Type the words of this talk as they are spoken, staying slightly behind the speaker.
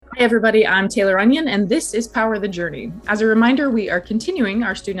Hi, everybody. I'm Taylor Onion, and this is Power the Journey. As a reminder, we are continuing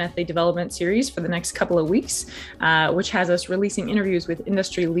our student athlete development series for the next couple of weeks, which has us releasing interviews with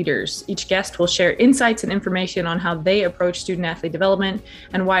industry leaders. Each guest will share insights and information on how they approach student athlete development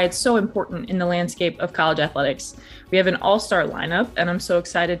and why it's so important in the landscape of college athletics. We have an all-star lineup, and I'm so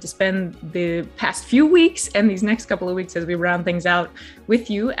excited to spend the past few weeks and these next couple of weeks as we round things out with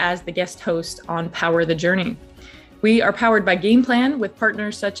you as the guest host on Power the Journey. We are powered by Game Plan with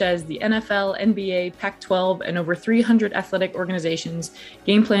partners such as the NFL, NBA, Pac-12, and over 300 athletic organizations.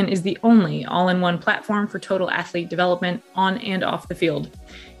 Game Plan is the only all-in-one platform for total athlete development on and off the field.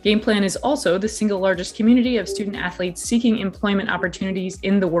 Game Plan is also the single largest community of student athletes seeking employment opportunities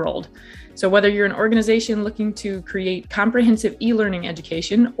in the world. So whether you're an organization looking to create comprehensive e-learning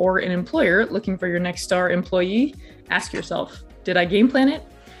education or an employer looking for your next star employee, ask yourself, did I game plan it?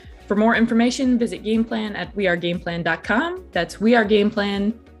 For more information, visit GamePlan at wearegameplan.com. That's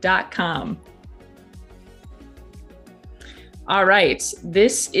wearegameplan.com. All right,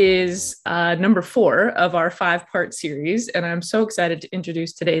 this is number 4 of our 5-part series, and I'm so excited to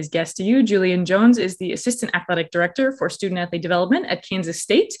introduce today's guest to you. Julian Jones is the Assistant Athletic Director for Student Athlete Development at Kansas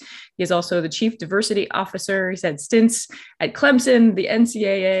State. He is also the Chief Diversity Officer. He's had stints at Clemson, the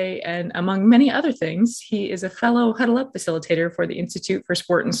NCAA, and among many other things, he is a fellow Huddle Up facilitator for the Institute for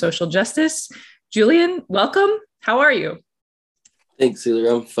Sport and Social Justice. Julian, welcome. How are you? Thanks,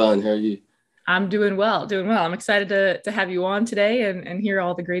 Taylor. I'm fine. How are you? I'm doing well. I'm excited to have you on today and hear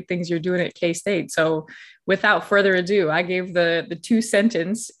all the great things you're doing at K-State. So without further ado, I gave the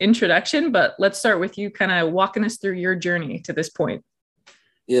 2-sentence introduction, but let's start with you kind of walking us through your journey to this point.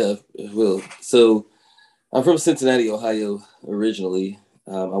 Yeah, well, so I'm from Cincinnati, Ohio, originally.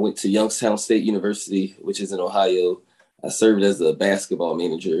 I went to Youngstown State University, which is in Ohio. I served as a basketball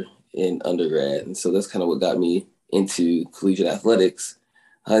manager in undergrad. And so that's kind of what got me into collegiate athletics.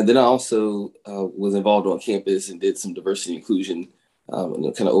 Then I also was involved on campus and did some diversity and inclusion,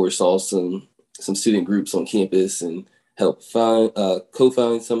 and kind of oversaw some student groups on campus and helped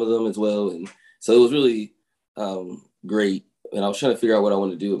co-found some of them as well. And so it was really great. And I was trying to figure out what I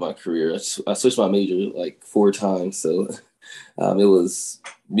wanted to do with my career. I switched my major like 4 times. So it was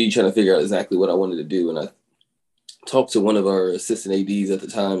me trying to figure out exactly what I wanted to do. And I talked to one of our assistant ADs at the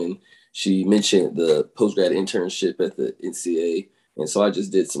time, and she mentioned the postgrad internship at the NCAA. And so I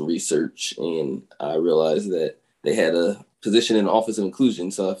just did some research, and I realized that they had a position in the Office of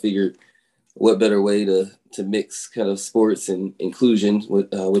Inclusion. So I figured what better way to mix kind of sports and inclusion, with,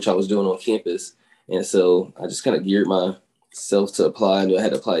 which I was doing on campus. And so I just kind of geared myself to apply. I knew I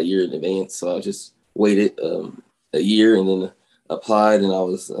had to apply a year in advance. So I just waited a year and then applied, and I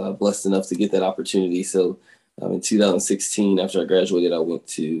was blessed enough to get that opportunity. So in 2016, after I graduated, I went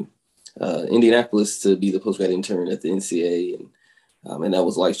to Indianapolis to be the postgrad intern at the NCAA. And that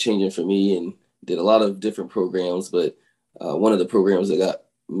was life-changing for me, and did a lot of different programs. But one of the programs that got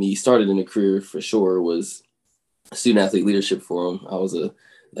me started in a career for sure was Student Athlete Leadership Forum. I was a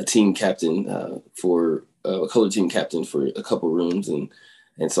team captain for a color team captain for a couple rooms. And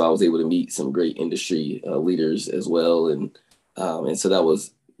so I was able to meet some great industry leaders as well. And so that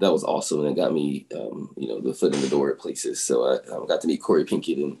was awesome. And it got me, the foot in the door at places. So I got to meet Corey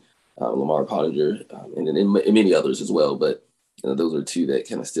Pinkett and Lamar Pottinger, and then many others as well. But those are 2 that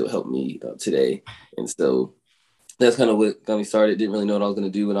kind of still help me today. And so that's kind of what got me started. Didn't really know what I was going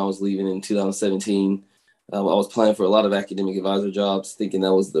to do when I was leaving in 2017. I was applying for a lot of academic advisor jobs, thinking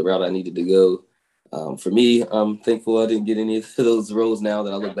that was the route I needed to go. For me, I'm thankful I didn't get any of those roles now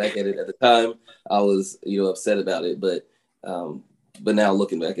that I look back at it. At the time, I was, upset about it. But now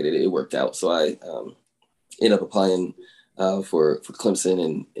looking back at it, it worked out. So I ended up applying for Clemson,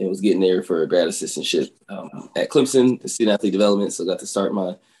 and it was getting there for a grad assistantship at Clemson, the student athlete development. So I got to start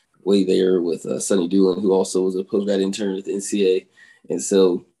my way there with Sonny Doolin, who also was a postgrad intern at the NCAA. And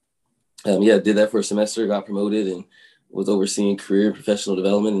so, did that for a semester, got promoted, and was overseeing career and professional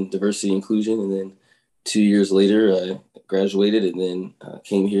development and diversity and inclusion. And then 2 years later, I graduated and then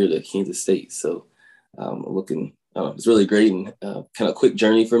came here to Kansas State. So it's really great and kind of quick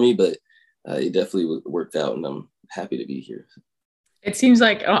journey for me, but it definitely worked out, and I'm happy to be here. It seems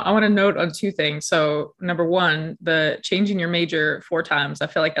like I want to note on 2 things. So number 1, the changing your major 4 times. I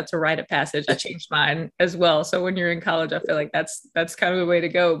feel like that's a rite of passage. I changed mine as well. So when you're in college, I feel like that's kind of the way to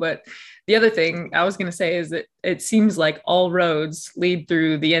go. But the other thing I was going to say is that it seems like all roads lead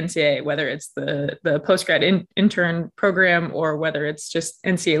through the NCAA, whether it's the postgrad intern program or whether it's just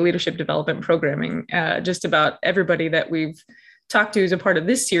NCAA leadership development programming. Just about everybody that we've talked to as a part of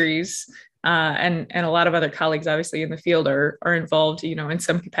this series, and a lot of other colleagues, obviously, in the field are involved, in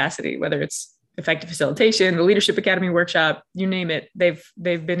some capacity, whether it's effective facilitation, the Leadership Academy workshop, you name it, they've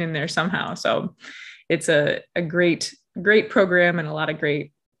been in there somehow. So it's a great program, and a lot of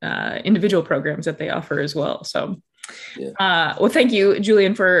great individual programs that they offer as well. So yeah. Well, thank you,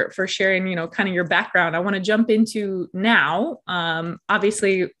 Julian, for sharing, kind of your background. I want to jump into now.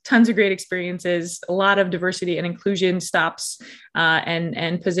 Obviously, tons of great experiences, a lot of diversity and inclusion stops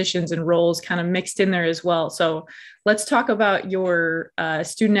and positions and roles kind of mixed in there as well. So let's talk about your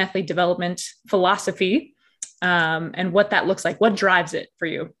student athlete development philosophy and what that looks like. What drives it for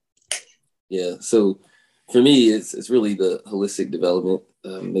you? Yeah. So for me, it's really the holistic development,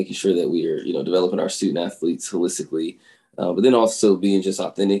 making sure that we are, developing our student athletes holistically, but then also being just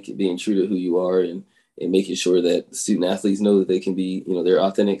authentic, being true to who you are, and making sure that student athletes know that they can be, their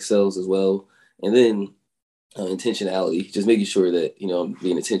authentic selves as well. And then intentionality, just making sure that,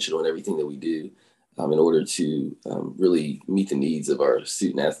 being intentional in everything that we do in order to really meet the needs of our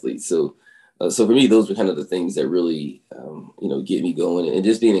student athletes. So for me, those were kind of the things that really, get me going, and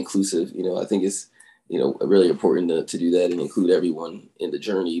just being inclusive. I think it's, really important to do that and include everyone in the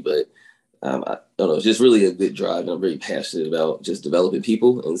journey. But I don't know, it's just really a good drive, and I'm very passionate about just developing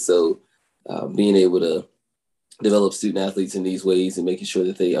people. And so being able to develop student athletes in these ways and making sure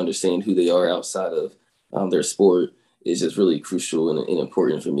that they understand who they are outside of their sport is just really crucial and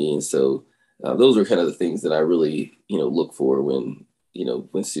important for me. And so those are kind of the things that I really, look for when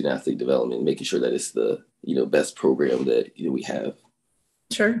student athlete development, making sure that it's the, best program that we have.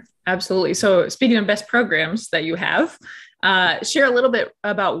 Sure. Absolutely. So speaking of best programs that you have, share a little bit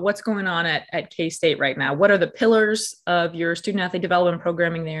about what's going on at K-State right now. What are the pillars of your student athlete development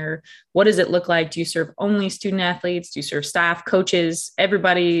programming there? What does it look like? Do you serve only student athletes? Do you serve staff, coaches,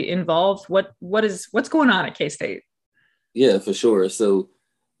 everybody involved? What's going on at K-State? Yeah, for sure. So,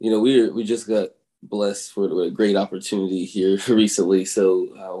 we just got blessed with a great opportunity here recently.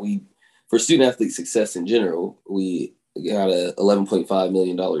 So for student athlete success in general, we got a $11.5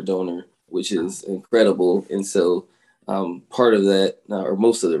 million donor, which is incredible. And so part of that, or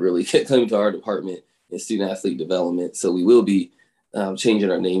most of it really, coming to our department in student athlete development. So we will be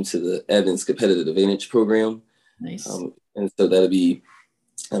changing our name to the Evans Competitive Advantage Program. Nice. And so that'll be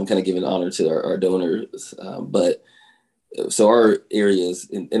kind of giving honor to our donors. So our areas,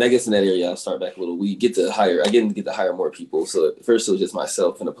 and I guess in that area, I'll start back a little. I get to hire more people. So at first it was just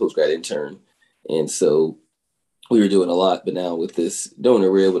myself and a postgrad intern. And so we were doing a lot, but now with this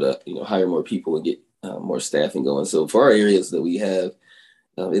donor, we're able to, hire more people and get more staffing going. So for our areas that we have,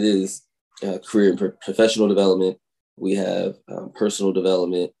 it is career and professional development. We have personal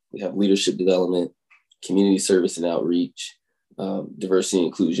development. We have leadership development, community service and outreach, diversity and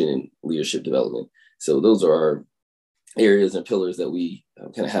inclusion, and leadership development. So those are our areas and pillars that we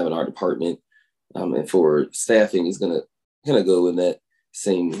kind of have in our department. And for staffing is going to kind of go in that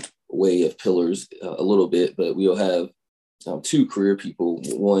same way of pillars a little bit, but we'll have two career people,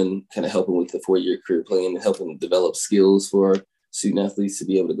 one kind of helping with the 4-year career plan and helping develop skills for our student athletes to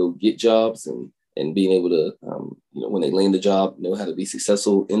be able to go get jobs and being able to, when they land the job, know how to be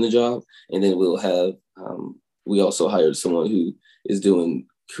successful in the job. And then we'll have, we also hired someone who is doing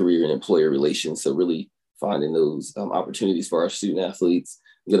career and employer relations. So really finding those opportunities for our student athletes.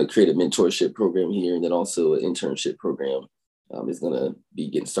 We're going to create a mentorship program here, and then also an internship program is going to be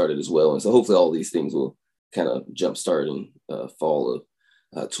getting started as well. And so hopefully all these things will kind of jumpstart in fall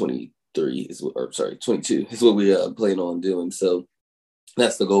of 22 is what we plan on doing. So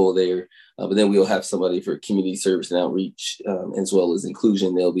that's the goal there. But then we'll have somebody for community service and outreach, as well as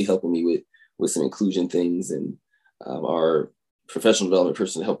inclusion. They'll be helping me with some inclusion things, and our professional development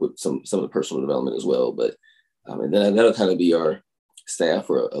person to help with some of the personal development as well. But and then that'll kind of be our staff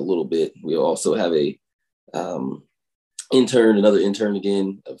for a little bit. We'll also have a another intern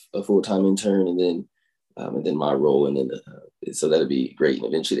again, a full-time intern, and then my role, and then so that'd be great. And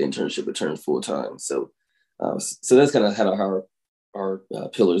eventually the internship returns full-time. So that's kind of how our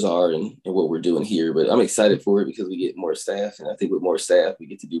pillars are and what we're doing here. But I'm excited for it because we get more staff, and I think with more staff we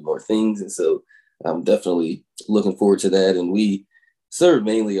get to do more things. And so I'm definitely looking forward to that. And we serve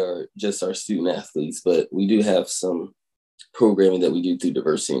mainly our student athletes, but we do have some programming that we do through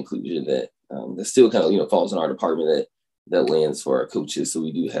diversity and inclusion that still kind of falls in our department that lands for our coaches. So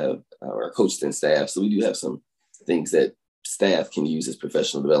we do have our coaches and staff. So we do have some things that staff can use as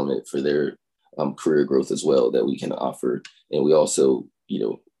professional development for their career growth as well that we can offer. And we also,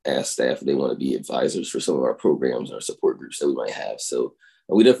 ask staff if they want to be advisors for some of our programs or support groups that we might have. So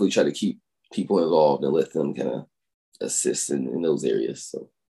we definitely try to keep people involved and let them kind of assist in those areas. So.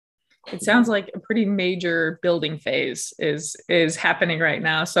 It sounds like a pretty major building phase is happening right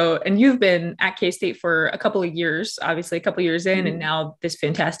now. So, and you've been at K-State for a couple of years, obviously a couple of years in, and now this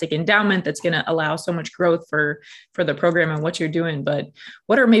fantastic endowment that's going to allow so much growth for the program and what you're doing. But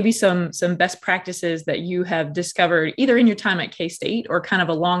what are maybe some best practices that you have discovered either in your time at K-State or kind of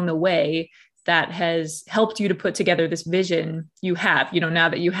along the way that has helped you to put together this vision you have, now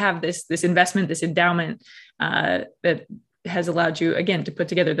that you have this investment, this endowment that has allowed you again to put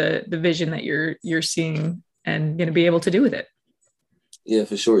together the vision that you're seeing and going to be able to do with it? Yeah,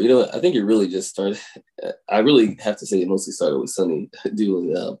 for sure. I think it really just started. I really have to say it mostly started with Sonny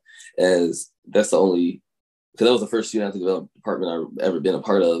doing as that's the only, because that was the first student athlete development department I've ever been a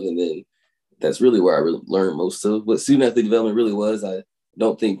part of, and then that's really where I really learned most of what student athlete development really was. I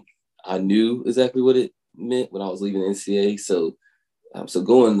don't think I knew exactly what it meant when I was leaving the NCAA. So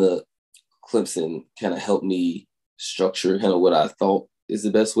going to Clemson kind of helped me structure kind of what I thought is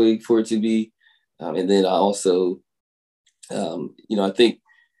the best way for it to be. And then I also, I think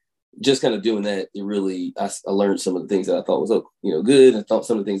just kind of doing that, it really, I learned some of the things that I thought was, good. I thought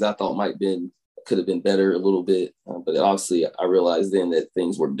some of the things I thought could have been better a little bit. But obviously I realized then that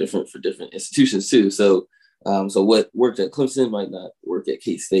things work different for different institutions too. So what worked at Clemson might not work at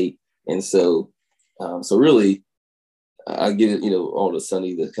K-State. And so really, I give it, all the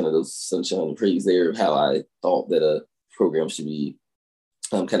Sonny, the kind of those sunshine and praise there of how I thought that a program should be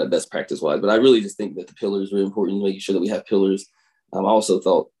kind of best practice wise. But I really just think that the pillars were important, making sure that we have pillars. I also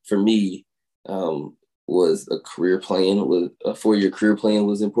thought for me was a career plan, with a 4-year career plan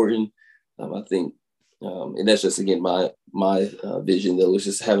was important. I think, and that's just, again, my vision though, was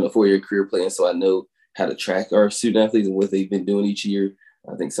just having a 4-year career plan so I know how to track our student athletes and what they've been doing each year.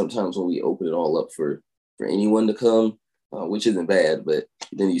 I think sometimes when we open it all up for anyone to come, which isn't bad, but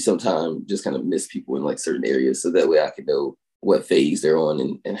then you sometimes just kind of miss people in like certain areas. So that way I can know what phase they're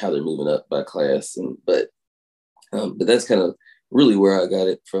on and how they're moving up by class. But that's kind of really where I got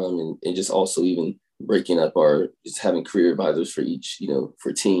it from. And just also even breaking up just having career advisors for each,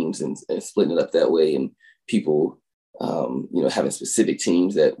 for teams and splitting it up that way. And people, having specific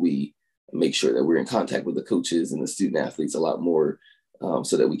teams that we make sure that we're in contact with the coaches and the student athletes a lot more,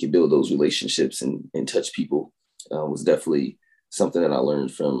 so that we can build those relationships and touch people. Was definitely something that I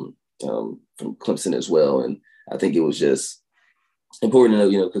learned from Clemson as well. And I think it was just important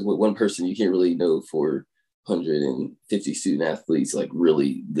to know, because with one person, you can't really know for 150 student athletes, like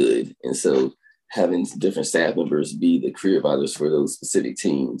really good. And so having different staff members be the career advisors for those specific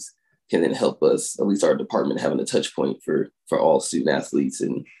teams can then help us, at least our department, having a touch point for all student athletes.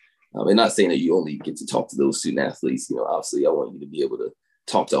 And not saying that you only get to talk to those student athletes, obviously I want you to be able to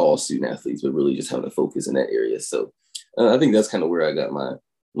talk to all student athletes, but really just having a focus in that area. So I think that's kind of where I got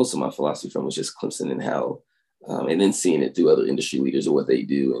most of my philosophy from, was just Clemson and how, and then seeing it through other industry leaders and what they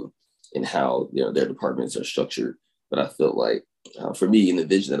do and how, their departments are structured. But I felt like for me, and the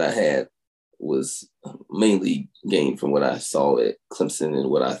vision that I had was mainly gained from what I saw at Clemson and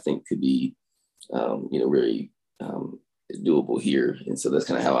what I think could be, very doable here. And so that's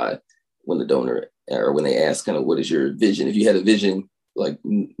kind of how when they ask kind of what is your vision, if you had a vision, like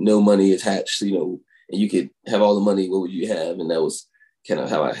no money attached, and you could have all the money, what would you have? And that was kind of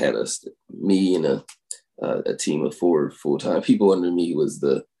how I had me and a team of 4 full-time people under me was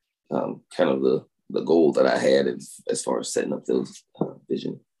the kind of the goal that I had as far as setting up those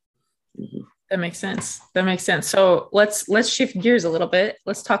vision. Mm-hmm. That makes sense. So let's shift gears a little bit.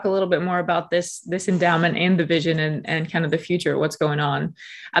 Let's talk a little bit more about this endowment and the vision and kind of the future, what's going on.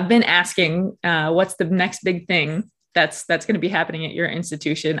 I've been asking, what's the next big thing that's going to be happening at your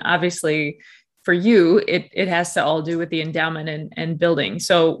institution? Obviously, for you, it has to all do with the endowment and building.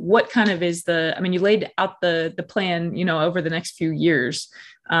 So what kind of is you laid out the plan, over the next few years,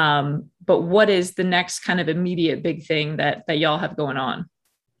 but what is the next kind of immediate big thing that y'all have going on?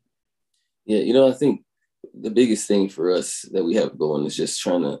 Yeah, I think the biggest thing for us that we have going is just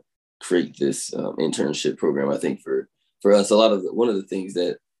trying to create this internship program. I think for us, one of the things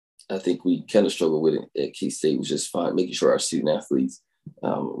that I think we kind of struggled with at K-State was just making sure our student athletes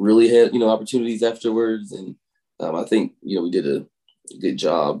really had, opportunities afterwards. And I think, we did a good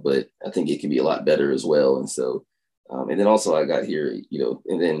job, but I think it can be a lot better as well. And so, and then also I got here,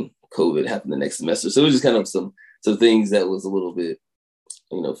 and then COVID happened the next semester. So it was just kind of some things that was a little bit,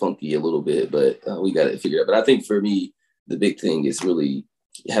 funky a little bit, but we got it figured out. But I think for me, the big thing is really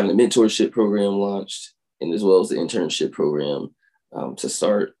having a mentorship program launched, and as well as the internship program to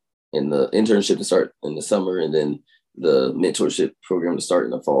start in the summer, and then the mentorship program to start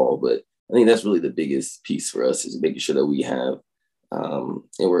in the fall. But I think that's really the biggest piece for us, is making sure that we have, and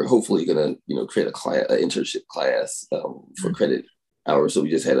we're hopefully going to, create an internship class for credit hours. So we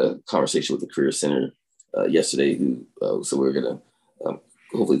just had a conversation with the Career Center yesterday, so we're going to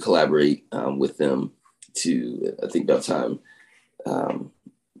hopefully collaborate with them to, I think about time,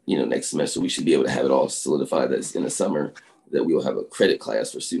 next semester, we should be able to have it all solidified that's in the summer, that we will have a credit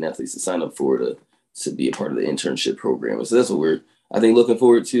class for student athletes to sign up for to be a part of the internship program. So that's what we're, I think, looking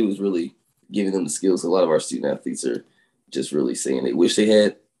forward to, is really giving them the skills. A lot of our student athletes are just really saying they wish they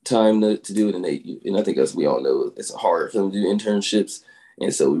had time to do it. And I think, as we all know, it's hard for them to do internships.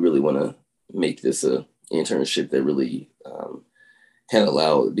 And so we really want to make this a internship that really can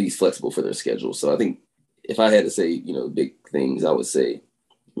allow, be flexible for their schedule. So I think if I had to say, big things, I would say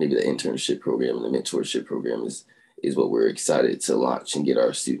maybe the internship program and the mentorship program is what we're excited to launch and get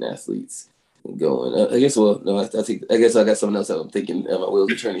our student athletes going. I guess I got something else that I'm thinking. My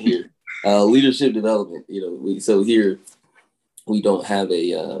wheels are turning here. Leadership development. So here we don't have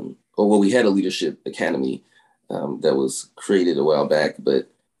we had a leadership academy that was created a while back, but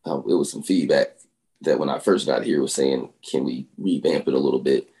it was some feedback that when I first got here was saying, can we revamp it a little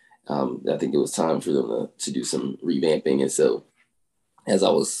bit? I think it was time for them to do some revamping. And so as I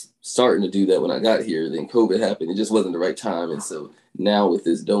was starting to do that when I got here, then COVID happened. It just wasn't the right time. And so now with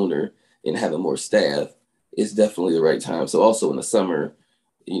this donor and having more staff, it's definitely the right time. So also in the summer,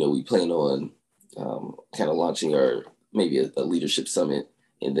 we plan on kind of launching maybe a leadership summit.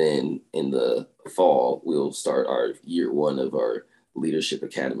 And then in the fall, we'll start our year one of our leadership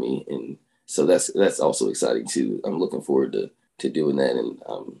academy. And so that's also exciting too. I'm looking forward to doing that,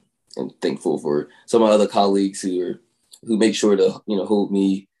 and thankful for some of my other colleagues who make sure to hold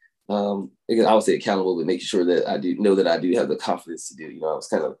me, I would say accountable, but making sure that I do know that I do have the confidence to do. I was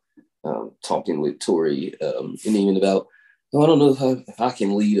kind of talking with Tori and even about, I don't know if I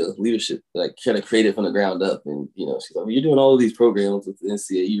can lead a leadership, like kind of create it from the ground up. And she's like, well, you're doing all of these programs with the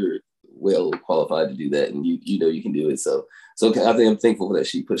NCA, you're well qualified to do that, and you can do it. So I think I'm thankful that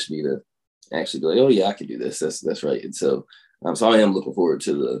she pushed me to actually be like, oh yeah, I can do this. That's right. And so I am looking forward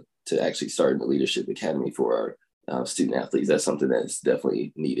to actually starting the leadership academy for our student athletes. That's something that's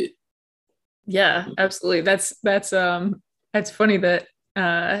definitely needed. Yeah, absolutely. That's funny that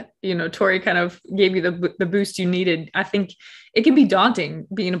Tori kind of gave you the boost you needed. I think it can be daunting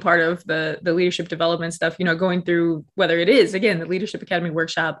being a part of the leadership development stuff, going through, whether it is, again, the Leadership Academy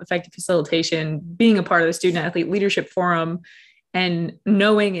workshop, effective facilitation, being a part of the Student Athlete Leadership Forum, and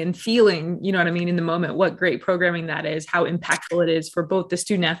knowing and feeling, in the moment, what great programming that is, how impactful it is for both the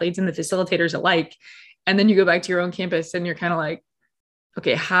student athletes and the facilitators alike. And then you go back to your own campus and you're kind of like,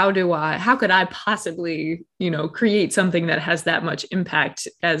 okay, how could I possibly, create something that has that much impact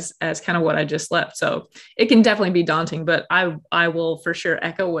as kind of what I just left. So it can definitely be daunting, but I will for sure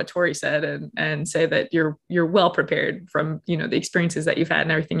echo what Tori said and say that you're well prepared from, the experiences that you've had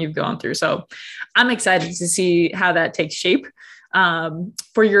and everything you've gone through. So I'm excited to see how that takes shape.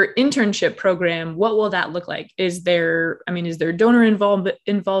 For your internship program, what will that look like? Is there donor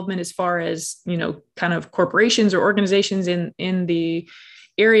involvement as far as, kind of corporations or organizations in the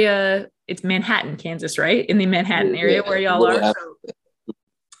area? It's Manhattan, Kansas, right? In the Manhattan area where y'all are. So,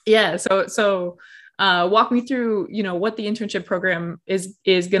 yeah. So walk me through, what the internship program is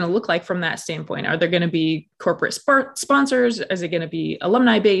going to look like from that standpoint. Are there going to be corporate sponsors? Is it going to be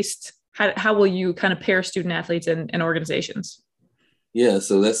alumni based? How will you kind of pair student athletes and organizations? Yeah,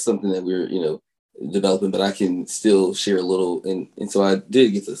 so that's something that we're, developing, but I can still share a little. And so I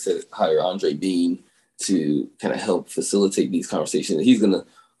did get to hire Andre Bean to kind of help facilitate these conversations. He's going to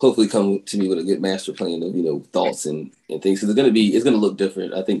hopefully come to me with a good master plan of, thoughts and things. Because it's going to look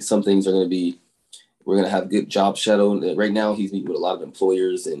different. I think some things are going to be, we're going to have good job shadow. Right now he's meeting with a lot of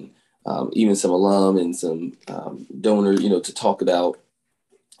employers and even some alum and some donor, to talk about,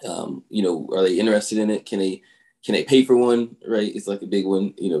 are they interested in it? Can they pay for one, right? It's like a big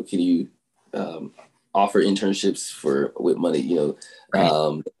one. Can you offer internships with money,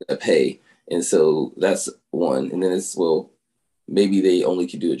 pay? And so that's one. And then it's, well, maybe they only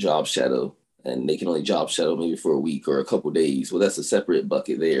can do a job shadow and they can only job shadow maybe for a week or a couple of days. Well, that's a separate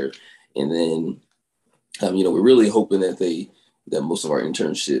bucket there. And then, we're really hoping that most of our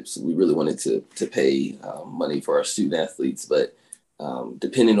internships, we really wanted to pay money for our student athletes, but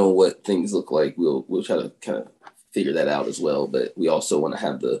depending on what things look like, we'll try to kind of figure that out as well. But we also want to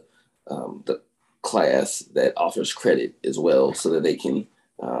have the class that offers credit as well, so that they can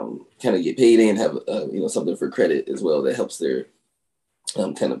kind of get paid and have something for credit as well that helps their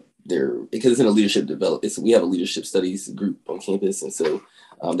because it's in a leadership development. We have a leadership studies group on campus, and so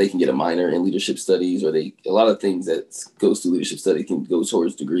they can get a minor in leadership studies, or a lot of things that goes to leadership study can go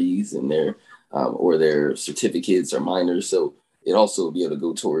towards degrees in their or their certificates or minors. So it also will be able to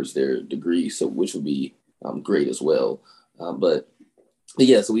go towards their degree, so which would be great as well. But but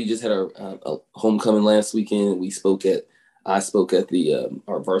yeah, so we just had our homecoming last weekend. I spoke at the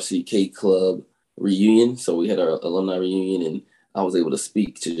our varsity K club reunion. So we had our alumni reunion, and I was able to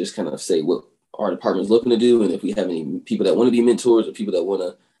speak to just kind of say what our department is looking to do, and if we have any people that want to be mentors or people that want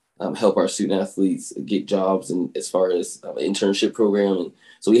to help our student athletes get jobs, and as far as internship program. And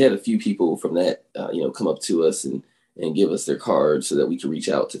so we had a few people from that, come up to us and give us their cards so that we can reach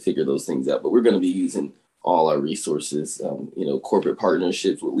out to figure those things out. But we're going to be using all our resources, corporate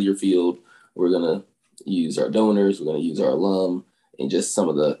partnerships with Learfield. We're going to use our donors. We're going to use our alum, and just some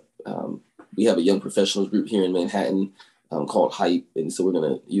of the, we have a young professionals group here in Manhattan called Hype. And so we're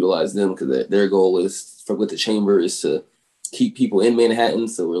going to utilize them because their goal is with the chamber is to keep people in Manhattan.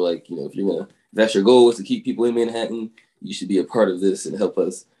 So we're like, if that's your goal is to keep people in Manhattan, you should be a part of this and help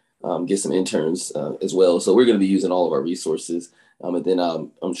us get some interns as well. So we're going to be using all of our resources. And then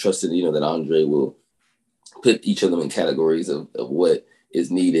I'm trusting, that Andre will put each of them in categories of what is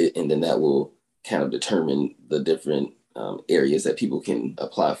needed. And then that will kind of determine the different areas that people can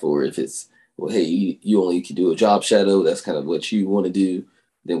apply for. If it's, well, hey, you only can do a job shadow, that's kind of what you want to do,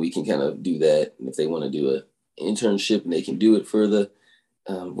 then we can kind of do that. And if they want to do an internship and they can do it for the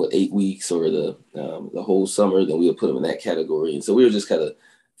 8 weeks or the whole summer, then we'll put them in that category. And so we'll just kind of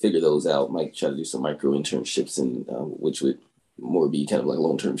figure those out. Might try to do some micro internships, and which would more be kind of like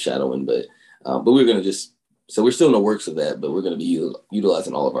long-term shadowing. But we're going to so we're still in the works of that, but we're going to be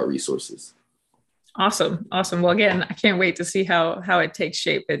utilizing all of our resources. Awesome. Well, again, I can't wait to see how it takes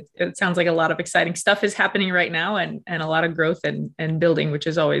shape. It sounds like a lot of exciting stuff is happening right now, and a lot of growth and building, which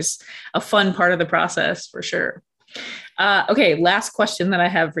is always a fun part of the process for sure. Okay, last question that I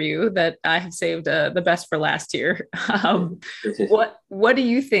have for you that I have saved the best for last year. What do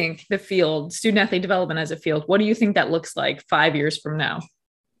you think the field, student athlete development as a field, what do you think that looks like 5 years from now?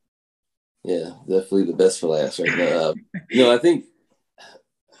 Yeah, definitely the best for last right now. I think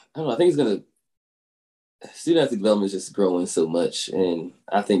it's going to, student athlete development is just growing so much. And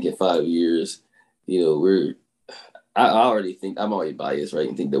I think in 5 years, I already think I'm already biased, right?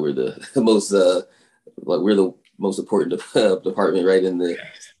 And think that we're the most, we're the most important department, right? In the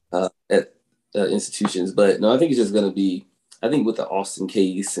at institutions. But no, I think it's just going to be, I think with the Austin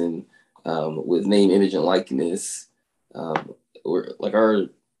case and with name, image, and likeness, our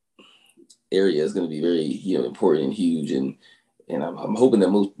area is going to be very, important and huge. And I'm hoping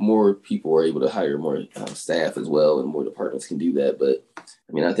that more people are able to hire more staff as well, and more departments can do that. But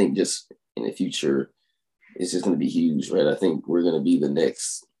I mean, I think just in the future, it's just going to be huge, right? I think we're going to be the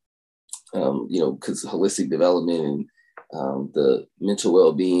next, because holistic development and the mental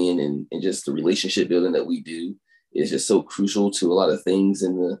well-being and just the relationship building that we do is just so crucial to a lot of things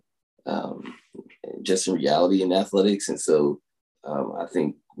in the just in reality in athletics. And so I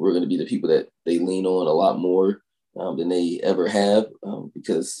think we're going to be the people that they lean on a lot more than they ever have,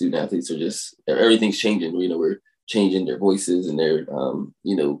 because student athletes are just, everything's changing. We're changing their voices, and their,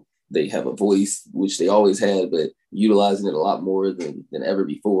 they have a voice, which they always had, but utilizing it a lot more than ever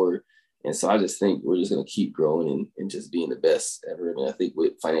before. And so I just think we're just going to keep growing and just being the best ever. I mean, I think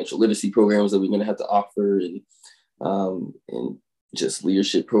with financial literacy programs that we're going to have to offer, and just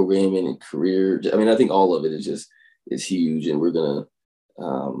leadership programming and career, I mean, I think all of it is huge. And we're going to,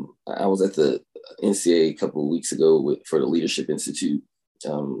 I was at the NCAA a couple of weeks ago for the Leadership Institute.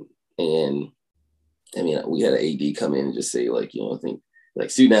 And I mean, we had an AD come in and just say, I think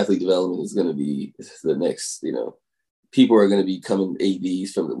student athlete development is going to be the next, people are going to be coming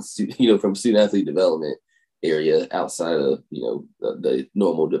ADs from from student athlete development area outside of, the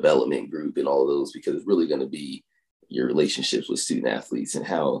normal development group and all of those, because it's really going to be your relationships with student athletes and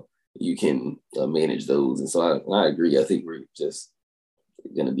how you can manage those. And so I agree. I think we're just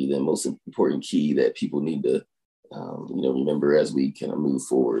going to be the most important key that people need to, remember as we kind of move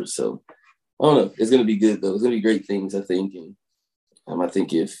forward. So I don't know. It's going to be good though. It's going to be great things, I think. And I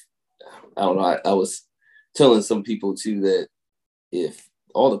think I was telling some people too that if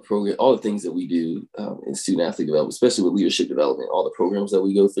all the things that we do in student athlete development, especially with leadership development, all the programs that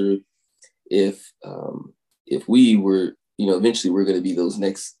we go through, if we were, eventually we're going to be those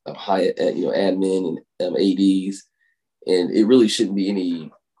next high, admin and ADs. And it really shouldn't be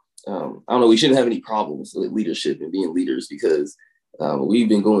any, we shouldn't have any problems with leadership and being leaders, because we've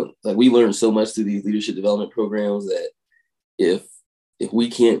been we learned so much through these leadership development programs that if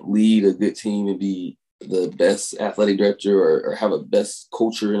we can't lead a good team and be the best athletic director or have a best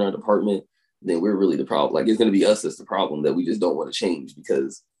culture in our department, then we're really the problem. It's going to be us that's the problem that we just don't want to change,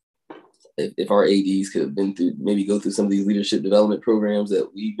 because if our ADs could have go through some of these leadership development programs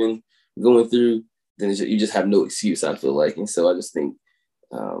that we've been going through, then you just have no excuse, I feel like. And so I just think,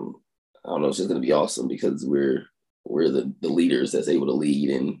 I don't know, it's just going to be awesome, because we're we're the leaders that's able to lead,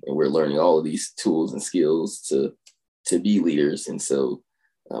 and we're learning all of these tools and skills to be leaders. And so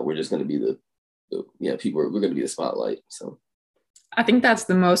we're just going to be we're going to be the spotlight. So I think that's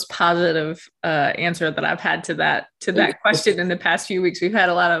the most positive answer that I've had to that question in the past few weeks. We've had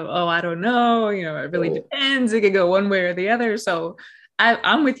a lot of, I don't know, it really depends. It could go one way or the other. So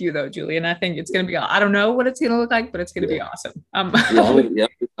I'm with you though, Julian. I think it's going to be, I don't know what it's going to look like, but it's going to be awesome. I'm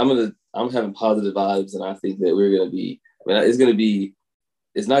having positive vibes, and I think that we're going to be,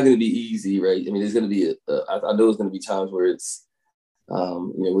 it's not going to be easy, right? I mean, there's going to be, I know it's going to be times where it's,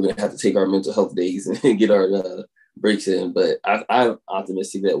 we're going to have to take our mental health days and get our breaks in, but I'm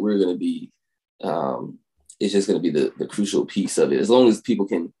optimistic that we're going to be, it's just going to be the crucial piece of it. As long as people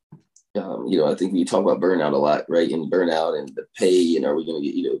can, I think we talk about burnout a lot, right? And burnout and the pay, and are we going to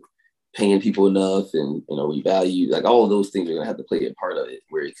get, paying people enough, and are we valued? Like all of those things are going to have to play a part of it,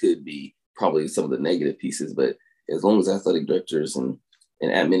 where it could be probably some of the negative pieces. But as long as athletic directors and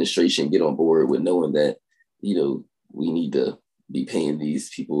administration get on board with knowing that, we need to be paying these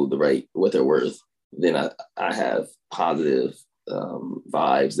people what they're worth, then I have positive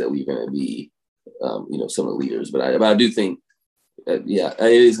vibes that we're going to be, some of the leaders. But I do think, it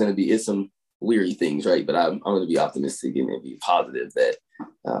is going to be, it's some weary things, right? But I'm going to be optimistic and be positive that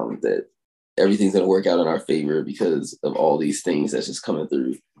that everything's going to work out in our favor because of all these things that's just coming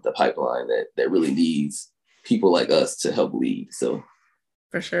through the pipeline that really needs people like us to help lead. So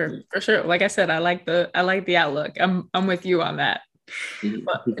for sure. Like I said, I like the outlook. I'm with you on that.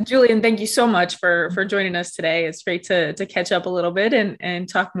 But Julian, thank you so much for joining us today. It's great to catch up a little bit and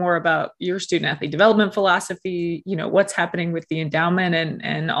talk more about your student athlete development philosophy, what's happening with the endowment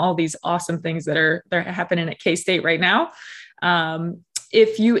and all these awesome things that are happening at K-State right now.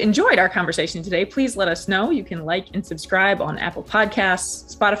 If you enjoyed our conversation today, please let us know. You can like and subscribe on Apple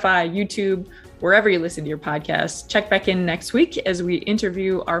Podcasts, Spotify, YouTube, wherever you listen to your podcasts. Check back in next week as we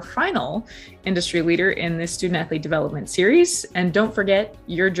interview our final industry leader in this student athlete development series. And don't forget,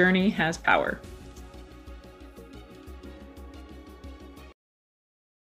 your journey has power.